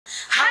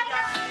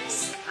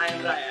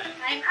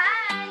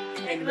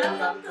and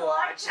welcome to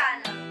our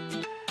channel.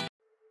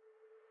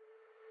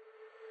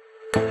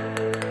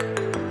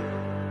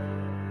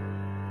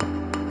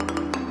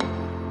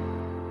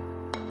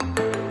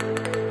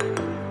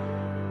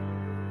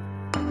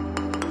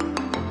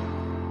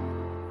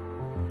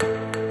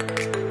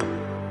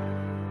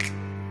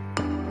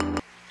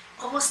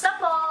 Kumusta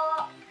po?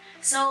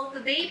 So,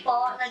 today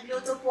po,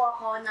 nagluto po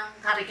ako ng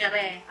Kare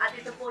Kare. At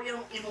ito po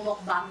yung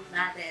imumukbang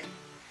natin.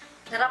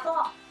 Tara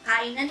po,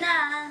 kain na na.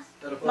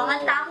 Mga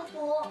tao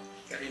po.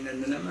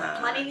 Kainan na naman.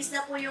 Malinis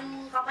na po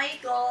yung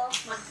kamay ko.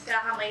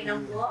 Magkakamay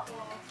ng buho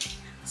ko.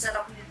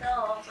 Sarap nito.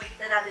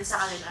 Pagkita natin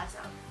sa kanila.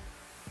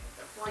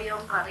 Ito po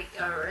yung Kare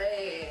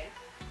Kare.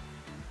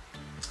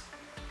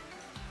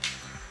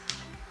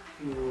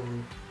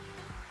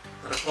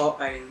 Tara po,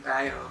 kain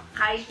tayo.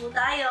 Kain po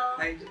tayo.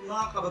 Ay,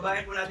 mga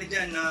kababayan po natin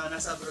dyan na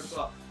nasa abroad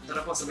po.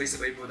 Tara po,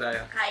 sabay-sabay po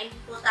tayo. Kain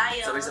po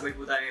tayo. Sabay-sabay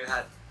po tayo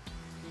lahat.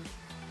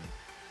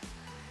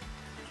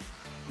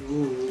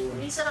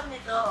 Ang sarap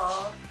nito,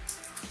 oh.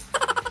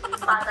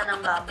 Yung pata ng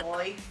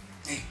baboy.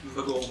 Yung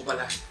bagoong ko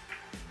pala.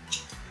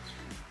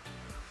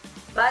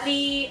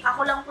 Bali,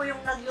 ako lang po yung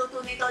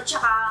nagluto nito,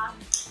 tsaka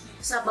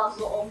sa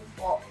bagoong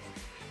po.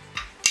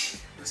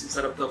 Mas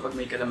masarap to pag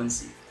may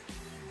kalamansi.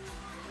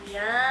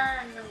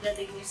 Ayan, ang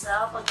galing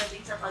nisa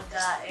pagdating sa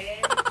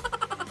pagkain.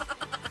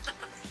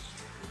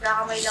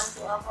 Nagkakamay lang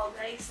po ako,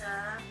 guys,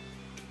 ha.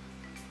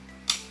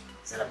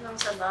 Sarap ng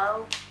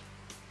sabaw.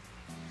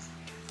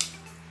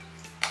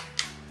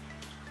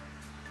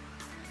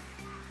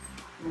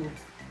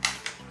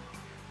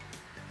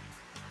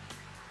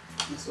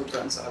 Mas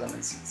sobrang sa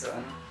kalamansi. Sa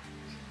ano?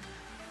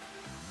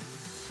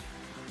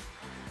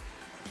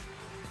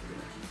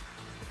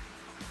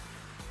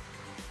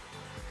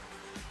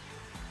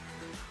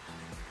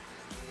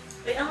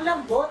 Ay, ang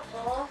lambot,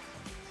 oh.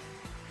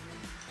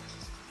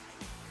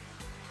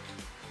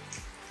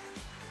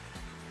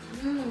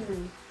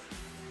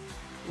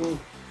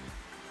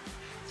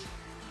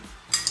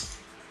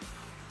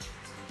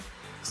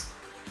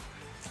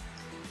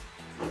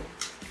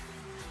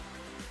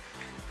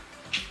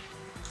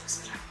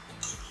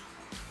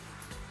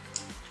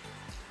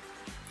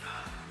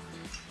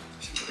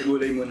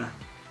 Gulay muna.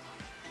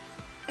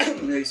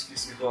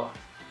 Excuse me po.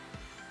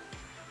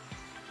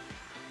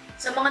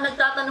 Sa mga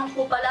nagtatanong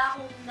po pala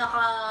kung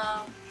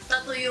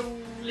naka-tattoo yung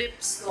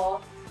lips ko,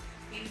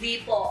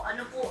 hindi po.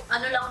 Ano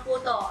lang po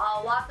to?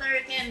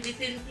 Water Candy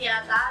Tint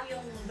yata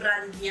yung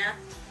brand niya.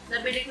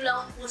 Nabili ko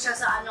lang po siya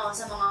sa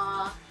sa mga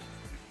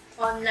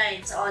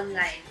online,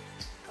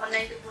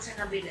 Online ko po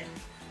siya nabili.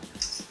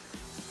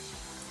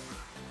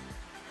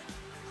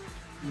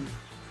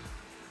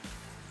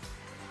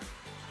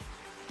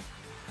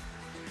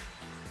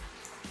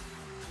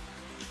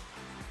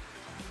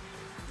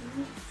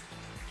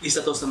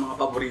 Isa to sa mga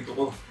paborito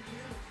ko.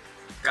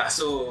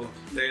 Kaso,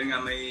 dahil nga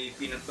may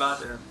peanut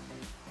butter,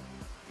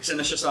 isa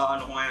na siya sa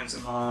ko ngayon,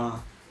 sa mga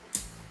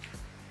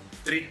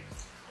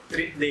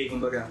treat day,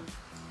 kumbaga.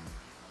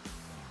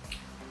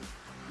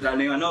 Lalo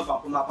yung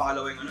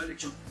pumapakalawa yung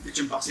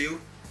lechon paksiw.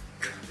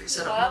 Grabe,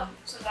 sarap.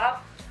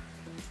 Sarap.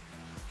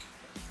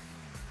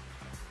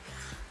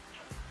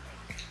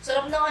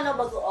 Sarap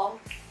ng bagoong.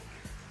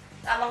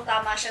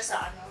 Tamang-tama siya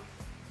sa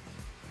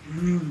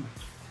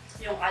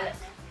yung kalat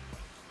niya.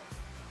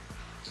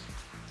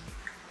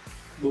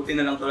 Buti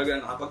na lang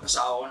talaga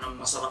nakapag-asawa ko ng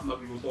masarap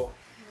magluto.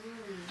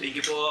 Thank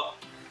you po.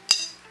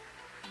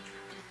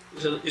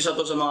 Isa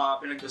to sa mga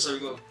pinagdasal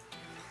ko.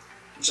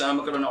 Sana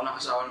magkaroon ako ng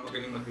asawa na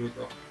magaling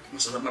magluto.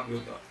 Masarap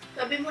magluto.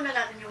 Sabi muna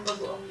natin yung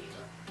bagoong dito.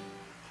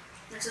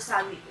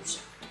 Nagsasabi ko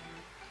siya.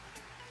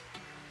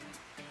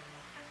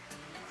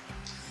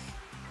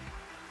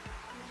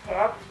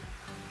 Sarap.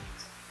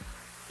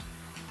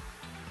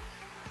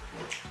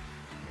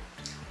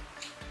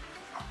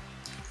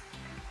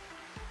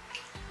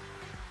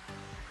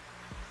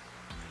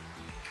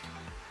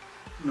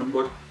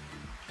 Lambot.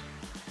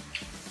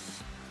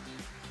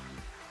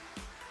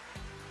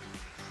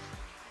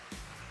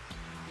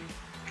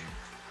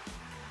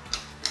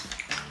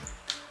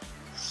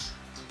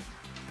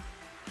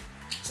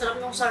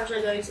 Sarap ng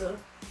salsa, guys, oh.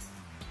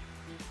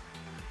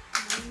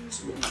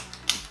 Subok na.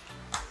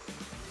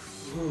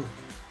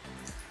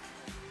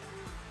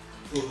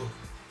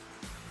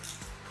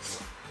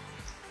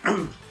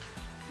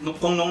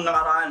 Kung nung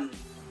nakaraan,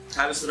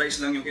 halos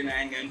rice lang yung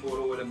kinain, ngayon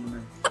puro ulam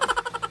naman.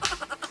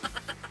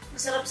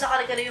 Masarap sa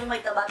Kare Kare yung may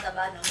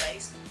taba-taba, no,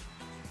 guys?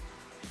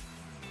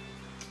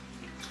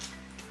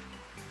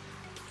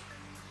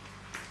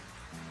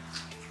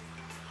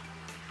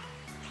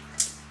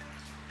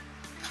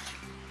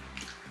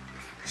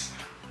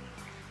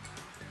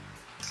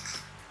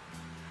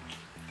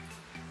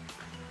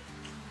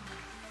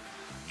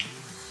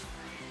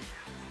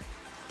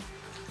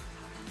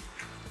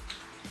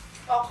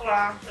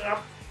 Okra,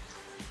 sarap.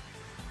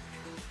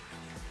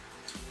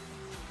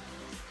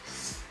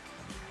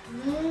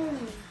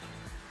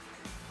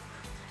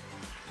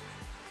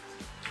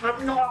 Harap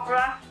ng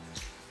okra.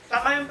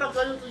 Tama yung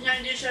pagkaluto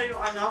niya, hindi siya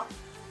yung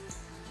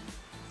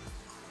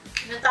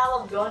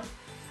Natawag doon?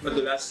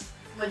 Madulas?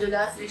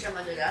 Madulas, hindi siya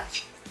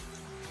madulas.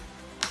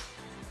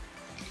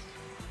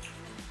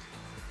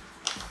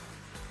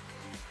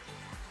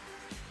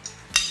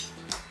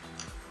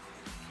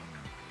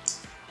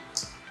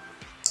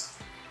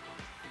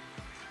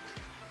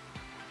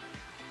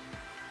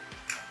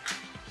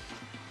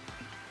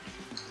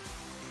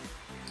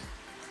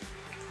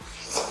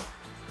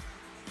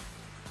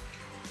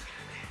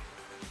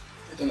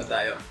 Ito na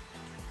tayo.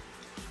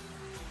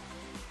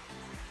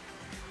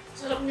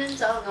 Sarap niyan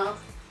sa ano.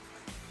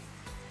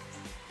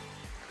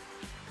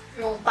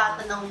 Yung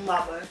pata ng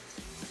rubber.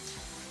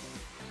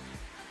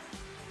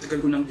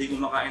 Tagal ko nang di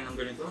kumakain ng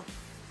ganito.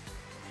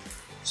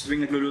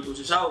 Tuwing nagluluto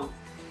si Sao,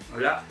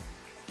 wala.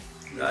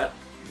 Lahat.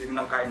 Hindi ko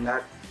nang kain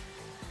lahat.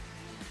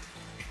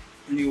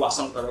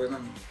 Iniwasan ko talaga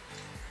nun.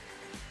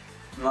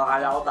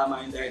 Nakakala ko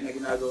tama yung diet na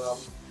ginagawa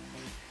ko.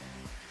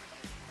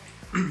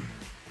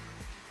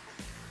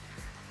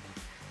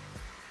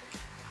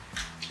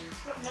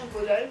 Sarap ng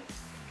gulay.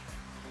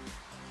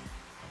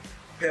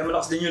 Kaya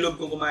malakas din yung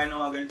loob kong kumain ng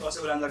mga ganito kasi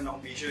wala na rin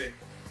akong bisyo eh.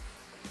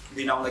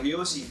 Hindi na ako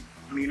nag-iossi.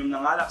 Uminom ng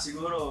alak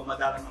siguro,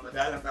 madalang na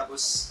madalang,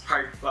 tapos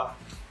hard pa.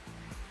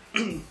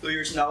 2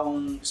 years na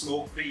akong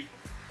smoke free.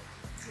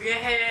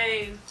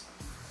 Yay!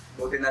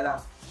 Buti na lang.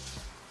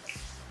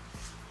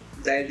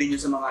 Dahil din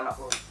yun sa mga anak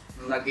ko.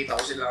 Nung nakita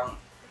ko silang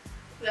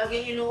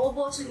Laging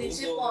inuubo,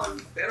 sinisipon.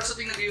 pero sa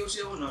tuwing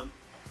nag-iossi ako nun,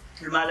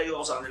 lumalayo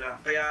ako sa kanila.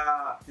 Kaya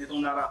nitong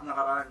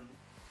nakaraan,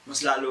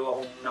 mas lalo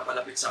akong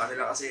napalapit sa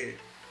kanila kasi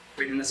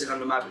pwede na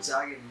silang lumapit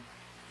sa akin.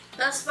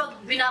 Tapos pag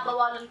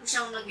binabawalan ko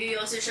siyang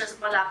nag-iossi siya sa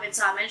palapit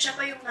sa amin, siya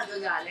pa yung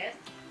nagagalit.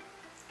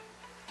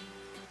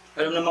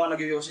 Alam na mga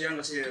nag-iossi yan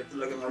kasi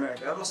talagang ano eh.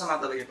 Pero masama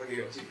talaga yung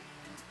pag-iossi.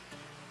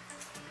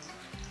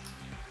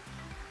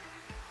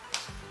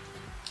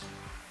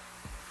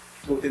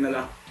 Buti na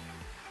lang.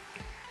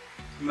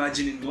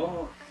 Imaginein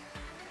mo,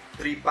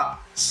 3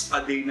 packs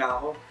a day na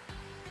ako.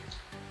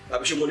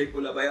 Tapos yung kulay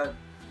pula pa yan.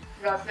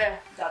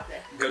 Dati.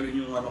 Ganun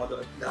yung ano ko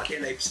doon. Dati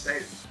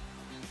lifestyle.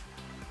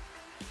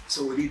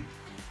 Solid.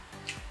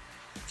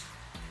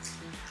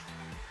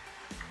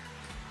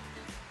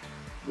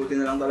 Buti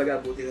na lang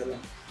talaga, buti na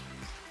lang.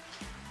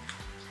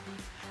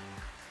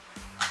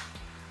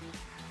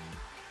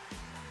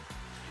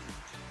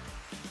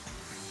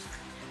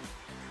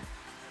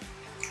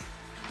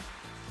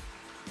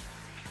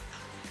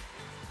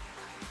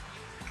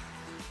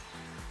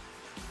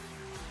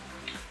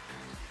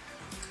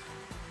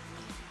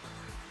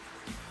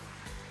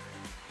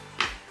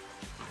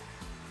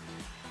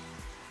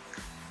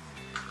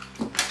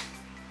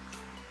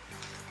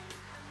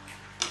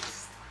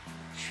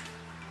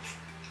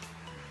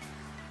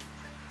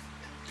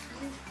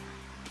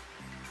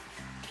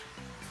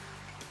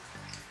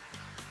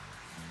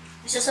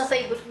 Isa sa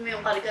favorite mo yung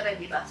Kare Kare,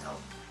 di ba? So,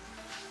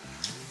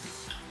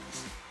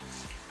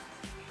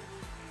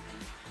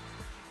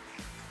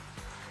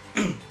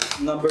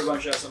 Number 1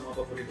 siya sa mga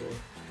paborito ko.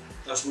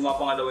 Tapos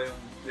pumapangalawa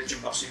yung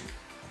lechon paksiw.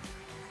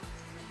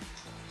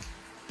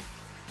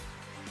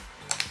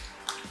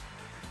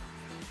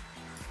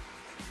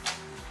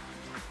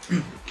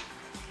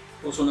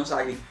 Puso ng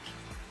saging.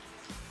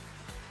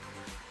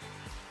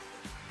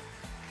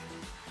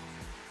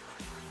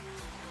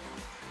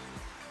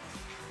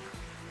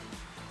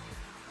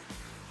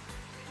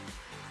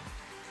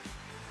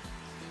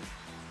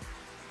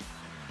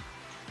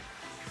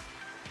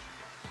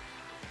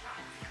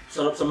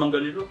 Sarap sa mangga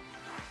nito.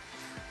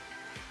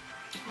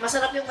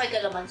 masarap yung may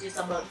kalamansi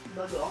sa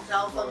bagoong.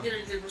 Sa pag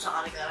dinilil mo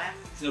sa Kare Kare.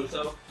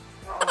 Sinabsaw.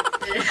 Oo.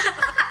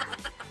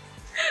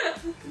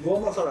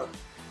 Buong masarap.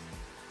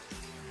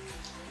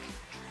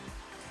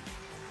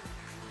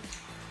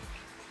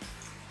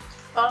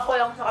 Parang ko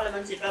lang sa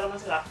kalamansi pero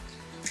masarap.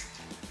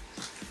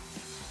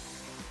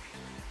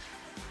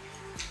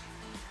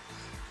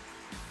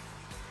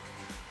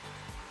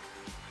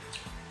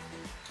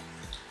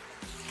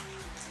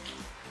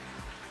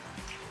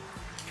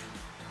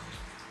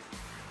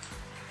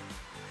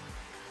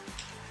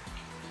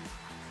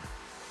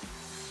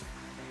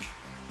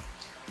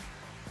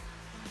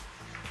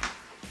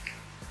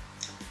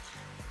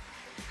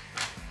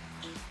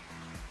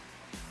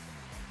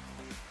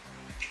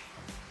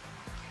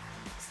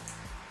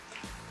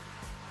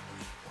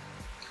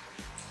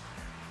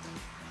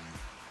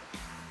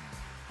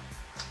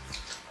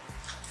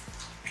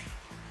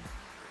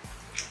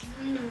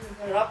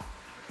 Sarap.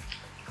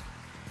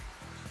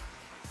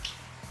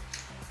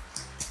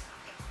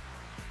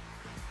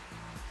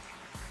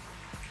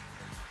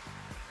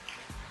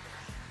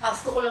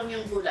 Half ko lang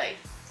yung gulay.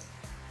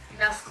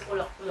 Half ko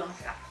lang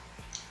siya.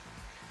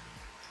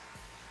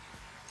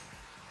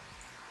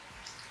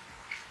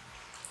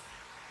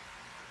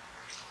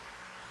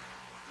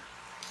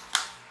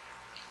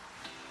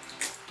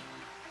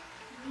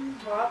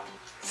 Sarap.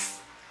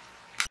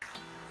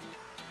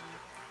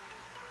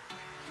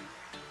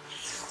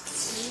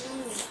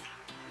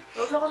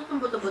 Huwag ako itong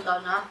buto-buto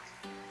na.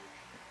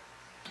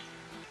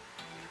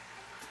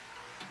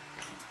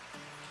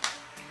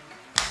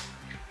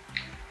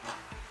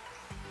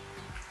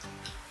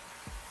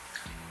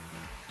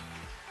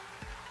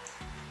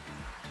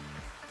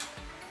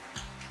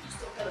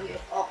 Gusto ko talaga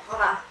yung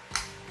okra.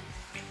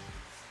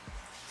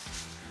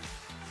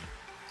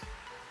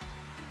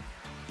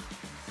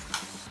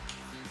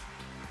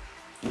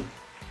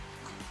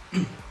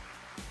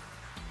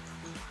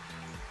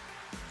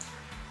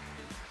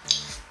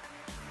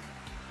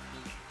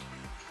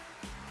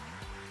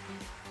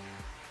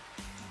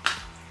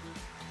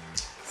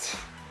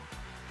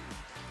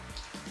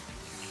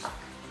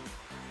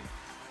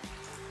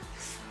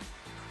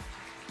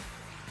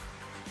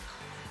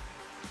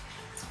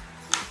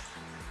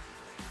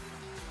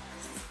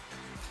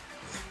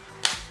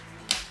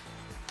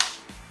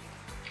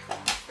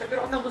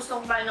 Pero kung na gusto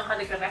kumain ng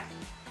Kare Kare.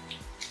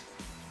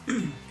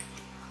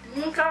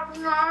 Sarap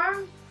na!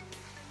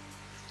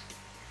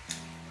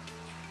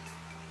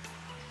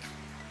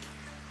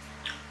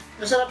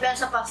 Masarap yan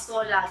sa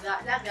Pasko,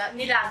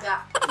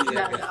 nilaga,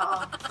 oo.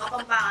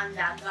 Kapampangan,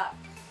 laga.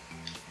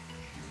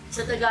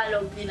 Sa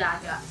Tagalog,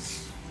 nilaga.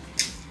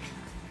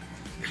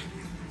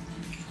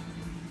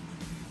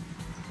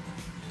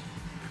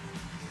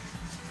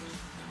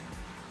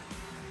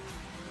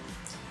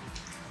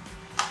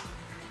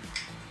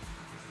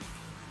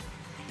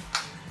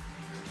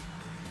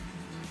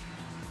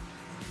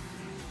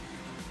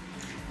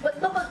 Ba't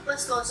ba pag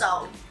Pasko,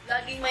 Sao,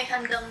 laging may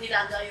handang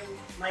nilaga yung...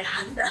 May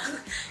handang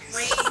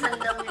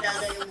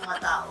nilaga yung mga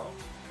tao?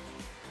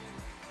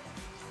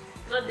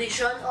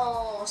 Tradisyon o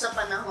sa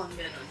panahon,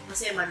 gano'n?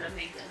 Kasi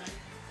malamig, gano'n.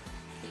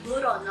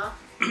 Siguro, no?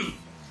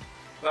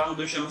 Parang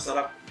doon siya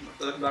masarap.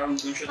 Parang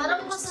doon siya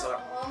Parang mas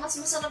masarap. mas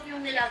masarap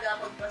yung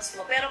nilaga pag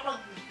Pasko. Pero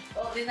pag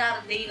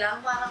ordinary day lang,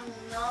 parang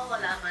no,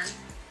 wala man.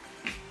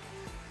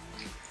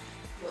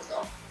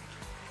 Buto.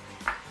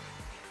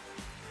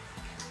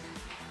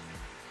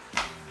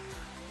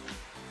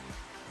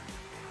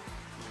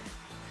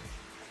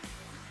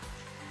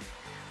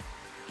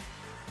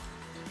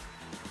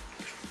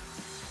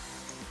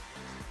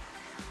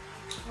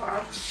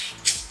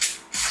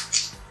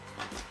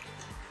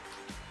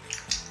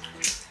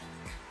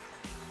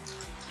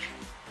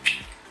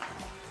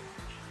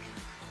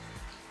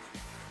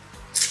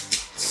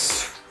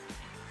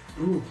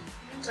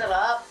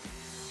 Sarap.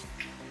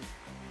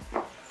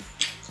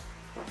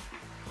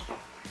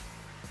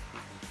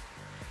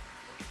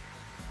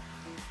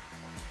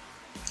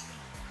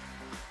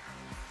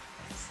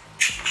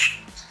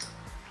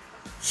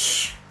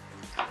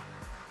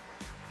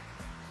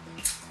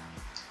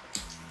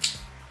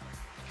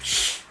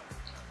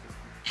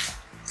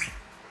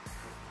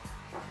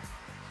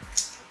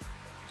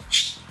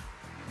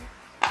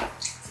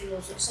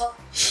 Sinusuksok.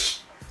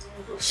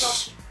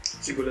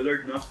 Si Bula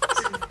Lord, no?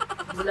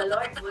 Bula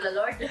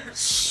Lord.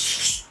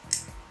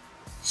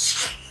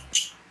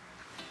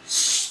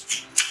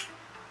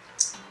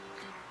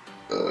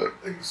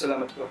 Ay,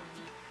 salamat po.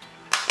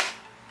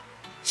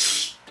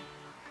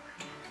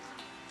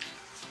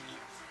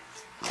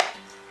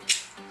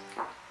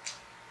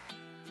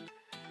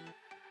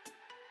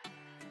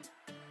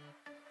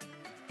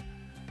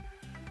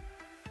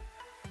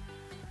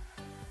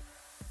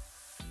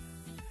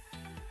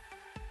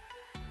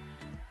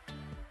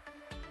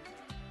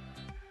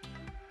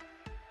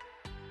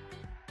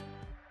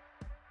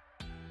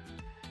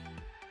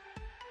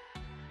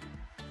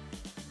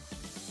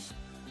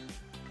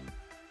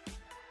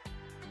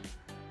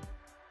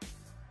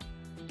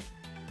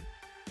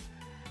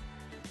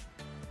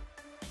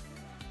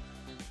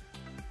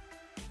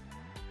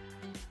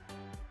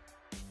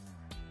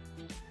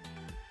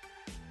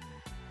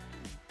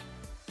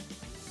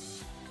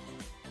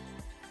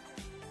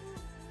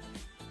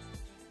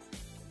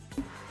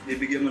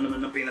 Bibigyan mo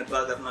naman ng peanut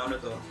butter na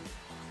ano to.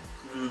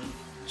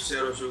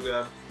 Zero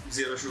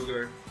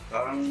sugar.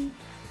 Parang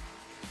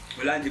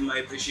wala, hindi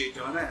ma-appreciate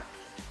yung ano eh.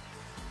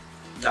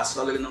 Lasa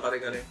talaga ng Kare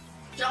Kare.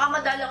 Tsaka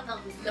madalang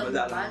ng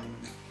laman.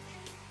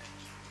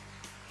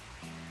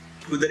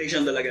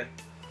 Moderation talaga.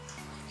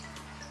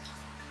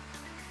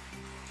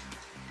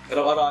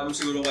 Araw-araw mo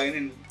siguro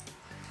kainin.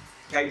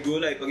 Kahit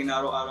gulay, pag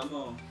inaraw-araw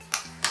mo,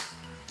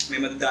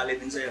 may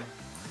madadali din sa'yo.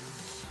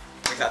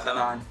 May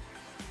tatamaan.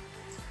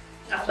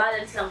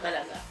 Balance lang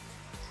talaga.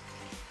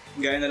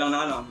 Gaya na lang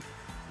ng ano,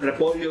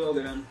 repolyo,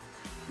 gano'n.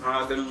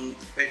 Mga ganong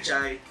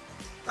pechay.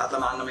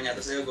 Tatamaan naman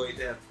yata sa'yo,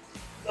 goiter.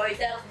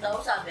 Goiter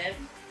daw, sabi.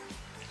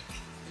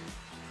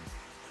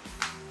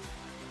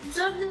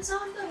 Sarap din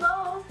sa kanta ba,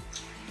 oh?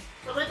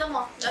 Pakita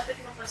mo, lapit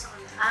mo pa sa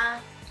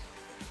kanta.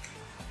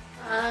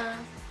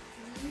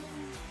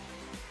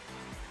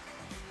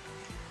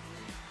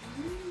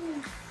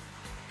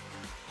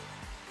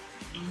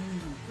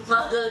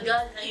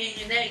 Magagal,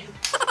 nanginginig.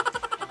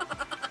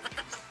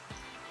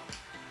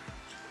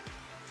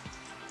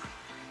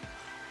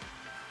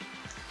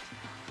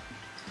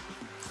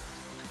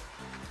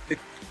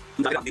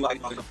 Hindi mo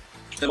kayo.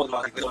 Pero wag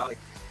mo kayo.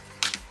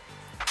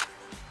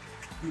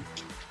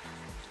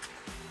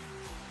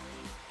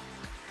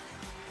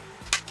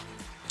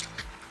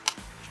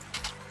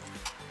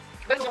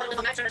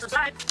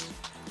 Subscribe.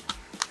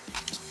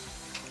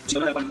 Gusto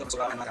mo na yung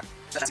pagkakasurakan mga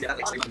sa sila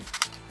natin sa ibang.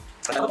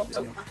 Sa tawag, sa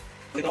ibang.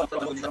 Ito ang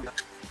tawag dito lang.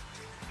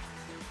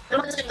 Pero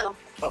magkasasip na lang.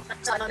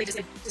 Sa ano,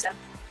 legislative system.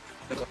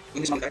 Ito,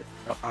 hindi siya magkakit.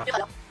 Yung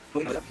alam.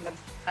 Huwag na lang.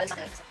 Alam sa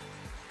kanya.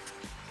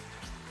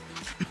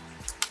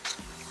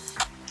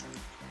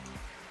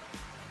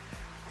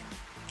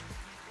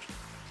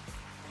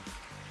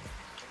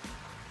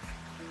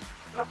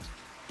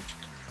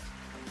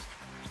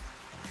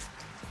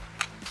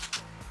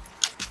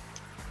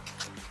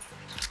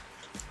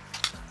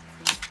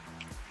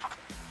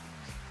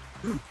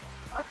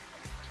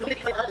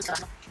 Lumipit pa yung alam sa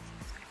ano.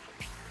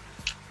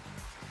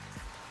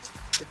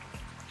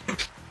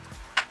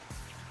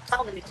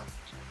 Ako ganito.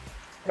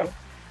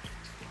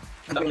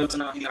 Ang dami naman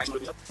sa hindi nakain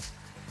sulit ito.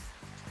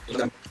 Ito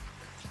lang.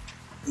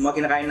 Yung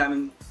mga kinakain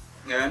namin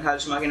ngayon,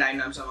 halos mga kinain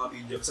namin sa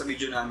mga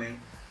video namin.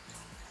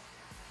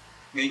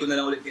 Ngayon ko na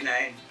lang ulit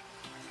kinain.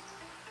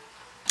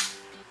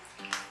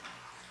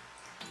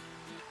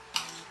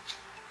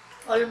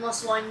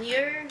 Almost 1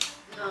 year?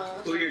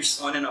 No. 2 years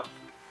on and off.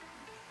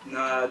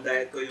 Na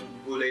diet ko yung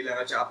gulay lang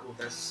at saka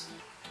prutas.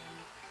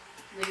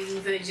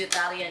 Naging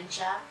vegetarian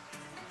siya.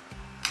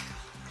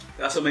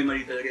 Kaso may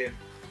mali talaga yun.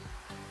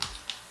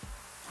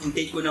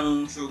 Intake ko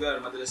ng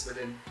sugar, madalas pa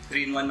din.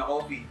 3-in-1 na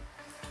coffee.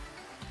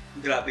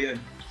 Grabe yun.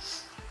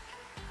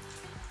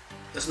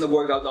 Tapos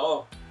nag-workout ako.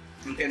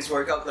 Intense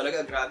workout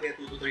talaga, grabe,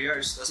 2 to 3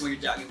 hours. Tapos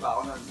mag-jogging pa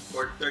ako nun,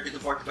 for 30 to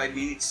 45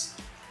 minutes.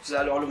 Tapos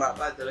lalo ako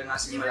lumapad, talagang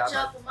Hindi asing mo siya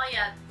malapad.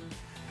 pumayat.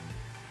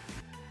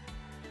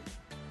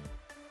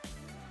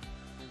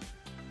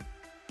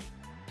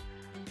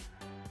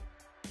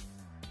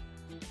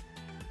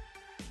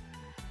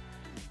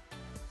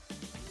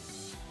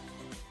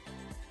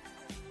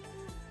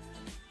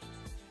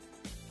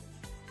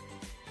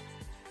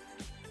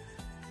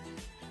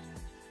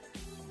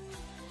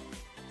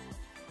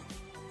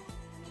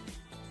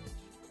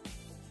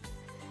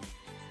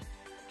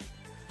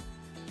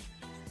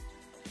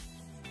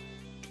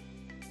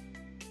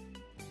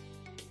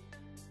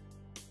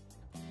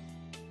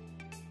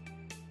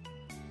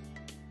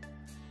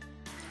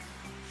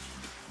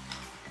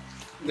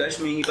 Guys,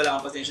 humingi pala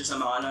akong pasensya sa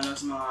mga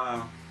sa mga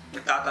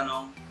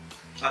nagtatanong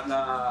at na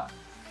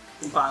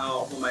kung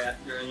paano ako pumayat.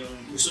 Ganun yung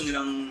gusto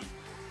nilang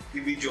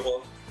i-video ko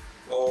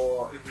o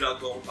i-vlog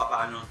ko kung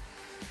paano.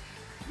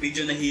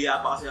 Medyo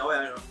nahiya pa kasi ako,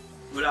 ano,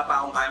 wala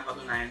pa akong kayang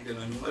patunayan,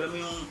 gano'n. Yung, alam mo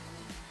yung,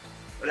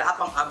 wala ka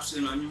pang abs,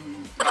 gano'n. Yung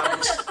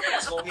parang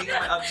mas okay ka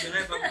may abs yun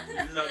eh, pag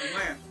vlog mo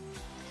eh.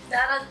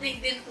 Darating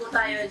din po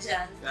tayo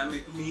dyan. Kaya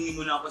humingi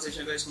muna ako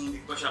pasensya guys kung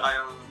hindi pa siya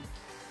kayang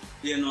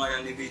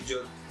yan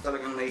i-video.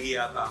 Talagang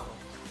nahihiya pa ako.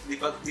 Di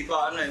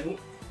pa ano eh,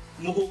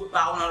 humuhugot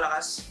pa ako ng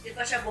lakas. Di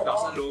pa siya buo.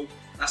 Lakas ng loob.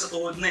 Nasa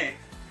tuhod na eh.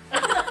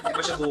 Di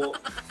pa siya buo.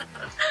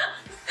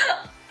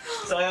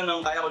 So kaya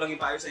nang kaya ko lang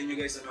ipayo sa inyo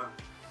guys, ano,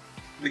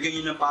 bigyan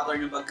nyo ng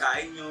pattern yung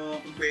pagkain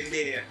nyo. Kung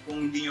pwede, kung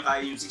hindi nyo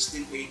kaya yung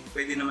 16-8,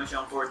 pwede naman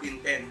siyang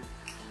 14-10.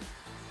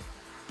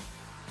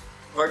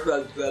 Or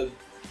 12-12.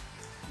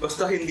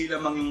 Basta hindi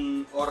lamang yung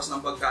oras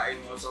ng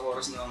pagkain mo sa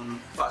oras ng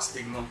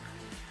fasting mo.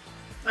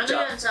 Ano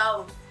yun,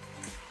 Sao?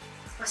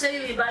 Kasi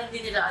yung iba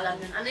hindi nila alam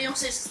yun. Ano yung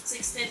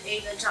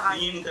 16-8 at saka...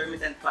 Yun yung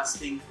intermittent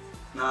fasting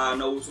na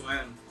nauso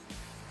ngayon.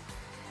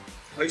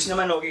 Ayos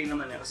naman, okay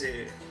naman eh,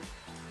 kasi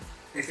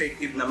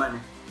effective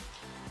naman eh.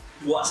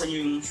 Buwasan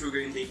nyo yung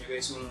sugar intake nyo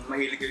guys. Kung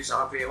mahilig kayo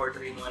sa kape or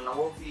 3-in-1 na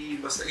coffee,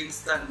 basta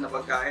instant na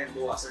pagkain,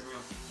 buwasan nyo.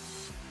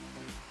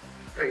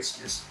 Praise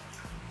Diyos.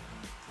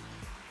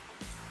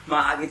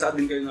 Makakita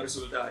din kayo ng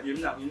resulta.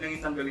 Yun lang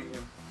yung tanggalin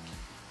nyo.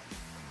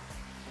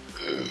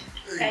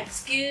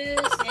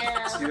 Excuse me.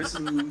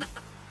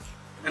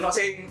 Ano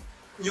kasi,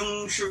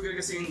 yung sugar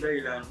kasi yung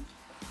dahilan,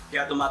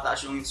 kaya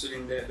tumataas yung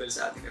insulin level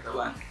sa ating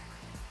katawan.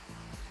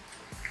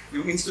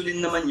 Yung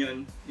insulin naman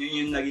yun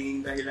yung naging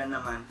dahilan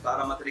naman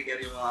para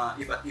matrigger yung mga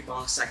iba't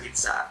ibang sakit.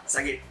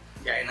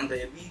 Gaya ng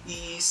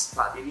diabetes,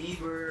 fatty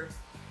liver.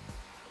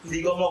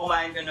 Hindi ko mo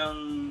kumain ka ng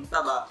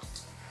taba,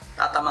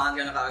 tatamaan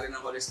ka na kaagad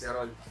ng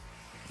cholesterol.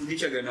 Hindi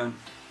siya ganun.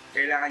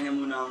 Kailangan niya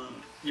munang,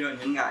 yun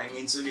nga,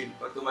 yung insulin.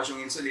 Pag tumas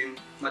yung insulin,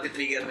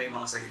 matitrigger na yung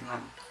mga sakit nga.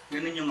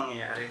 Ganun yung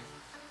mangyayari.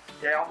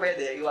 Kaya kung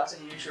pwede,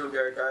 iwasan niyo yung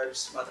sugar,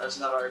 carbs, mataas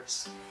na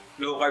carbs.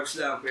 Low carbs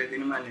lang, pwede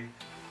naman eh.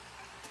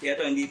 Kaya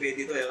to hindi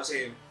pwede to eh,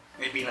 kasi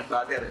may peanut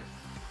butter eh.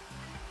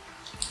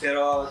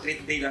 Pero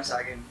treat day lang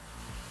sa akin.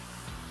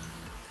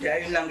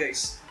 Kaya yun lang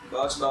guys.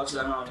 Bawas-bawas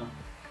lang ako.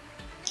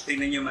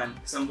 Tingnan nyo man,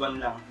 isang buwan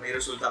lang, may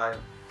resulta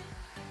kayo.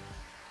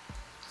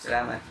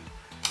 Salamat.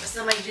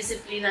 Basta may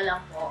disiplina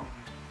lang po.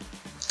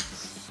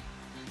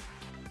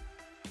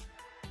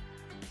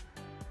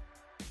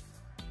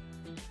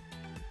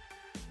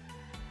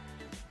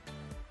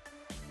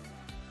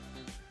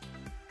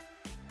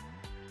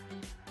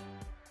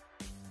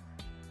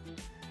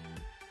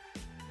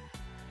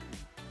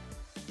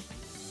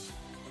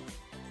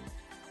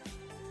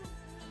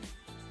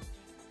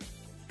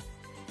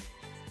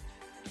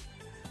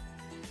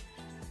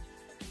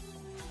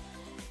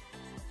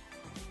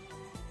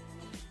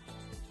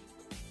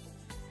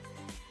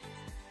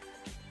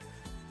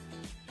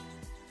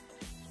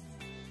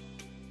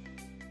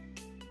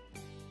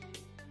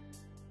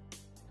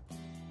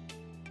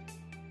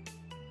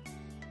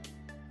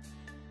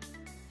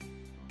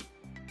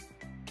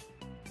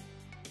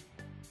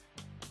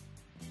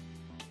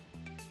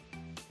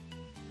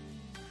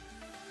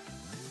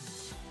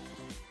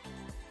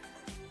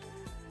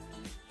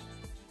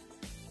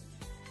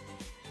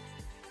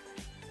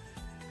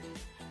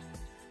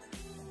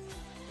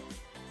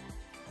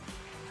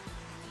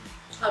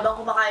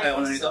 Habang kumakain Ayaw ko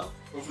po na nito.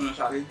 Puso na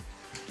sa akin.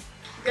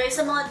 Guys,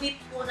 sa mga deep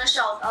po na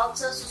shoutout,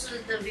 sa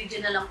susunod na video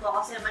na lang po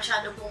kasi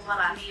masyado pong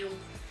marami yung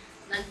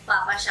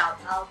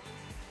nagpapa-shoutout.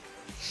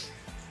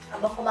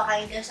 Habang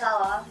kumakain ka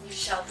sa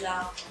shout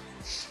lang ako.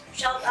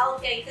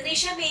 Shoutout kay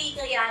Trisha May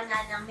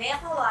Kayana ng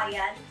Mea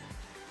Kawayan,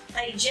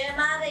 Kay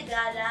Gemma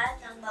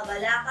Regala ng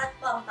Mabalacat,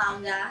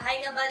 Pampanga.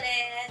 Hi,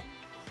 Kabalen!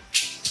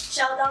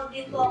 Shoutout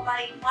din po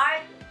kay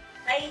Mark.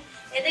 Ay,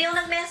 ito yung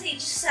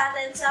nag-message sa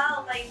atin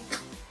kay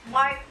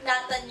Mark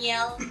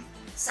Nathaniel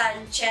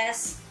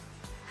Sanchez.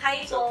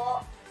 Hi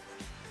po.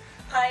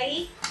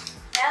 Kay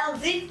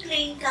Elvin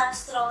Craig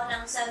Castro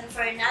ng San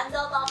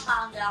Fernando,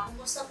 Pampanga.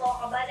 Kumusta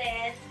po,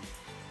 Kabalen?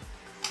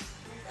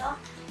 Ito.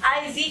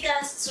 Ivy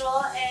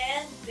Castro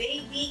and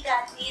Baby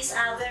Katniss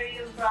Avery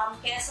from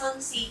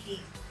Quezon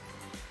City.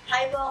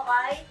 Hi po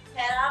kay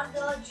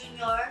Gerardo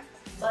Jr.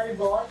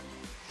 Balbon.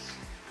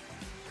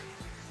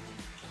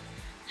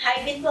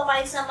 Hi din po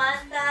kay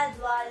Samantha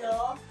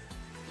Dualo.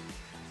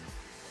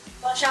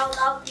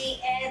 Pa-shoutout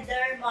ni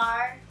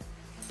Edermar.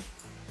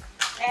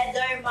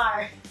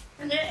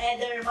 Ano yung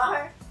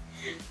Edermar?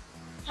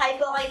 Hi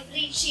po kay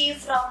Richie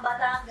from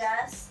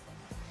Batangas.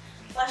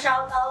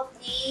 Pa-shoutout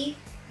ni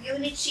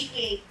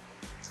Unichike.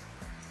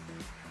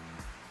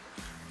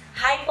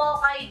 Hi po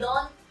kay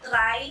Don't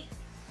Try.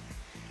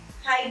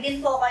 Hi din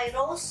po kay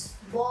Rose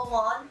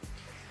Bomon.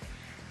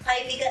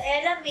 Kay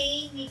Micaela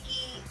May,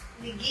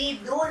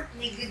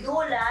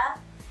 Nigidula,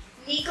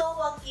 Nico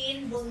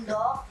Joaquin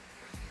Bundok.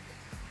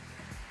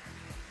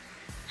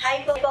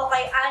 Hi po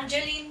kay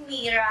Angeline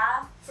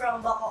Mira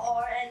from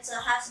Bacoor and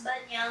sa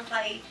husband niya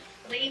kay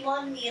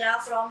Raymond Mira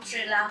from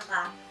Sri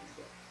Lanka.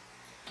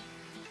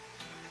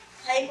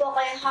 Hi po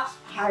kay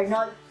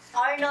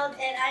Arnold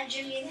and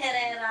Angeline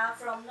Herrera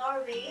from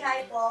Norway.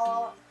 Hi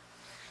po.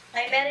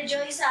 Kay Mary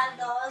Joy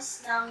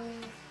Santos ng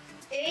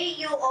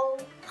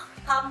AUO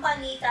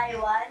Company,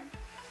 Taiwan.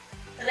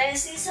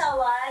 Resi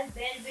Sawal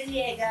Ben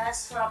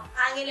Villegas from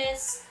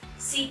Angeles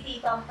City,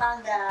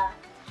 Pampanga.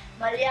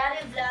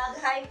 Malyari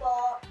Vlog, hi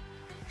po.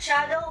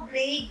 Shadow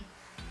Blade,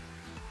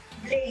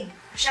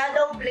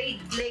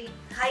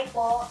 hi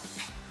po.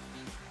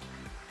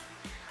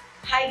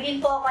 Hi din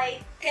po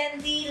kay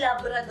Candy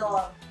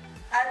Labrador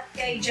at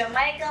kay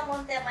Jamaica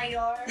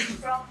Montemayor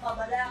from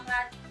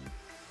Mabalacat.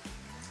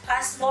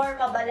 Casmore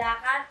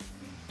Mabalacat.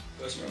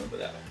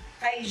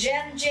 Kay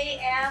Jem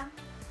J.M.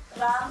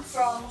 Ram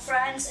from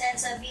France and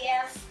sa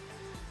BF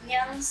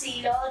niyang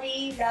si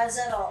Lori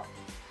Lazaro.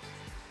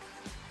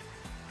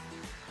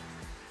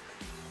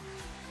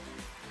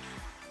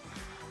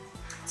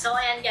 So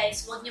ayan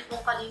guys, huwag niyo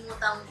pong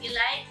kalimutang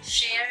i-like,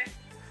 share,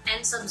 and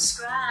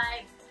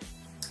subscribe.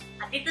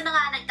 At dito na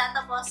nga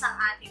nagtatapos ang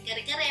ating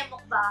Kare Kare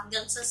Mukbang.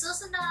 Hanggang sa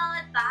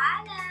susunod,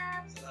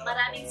 paalam!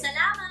 Maraming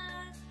salamat!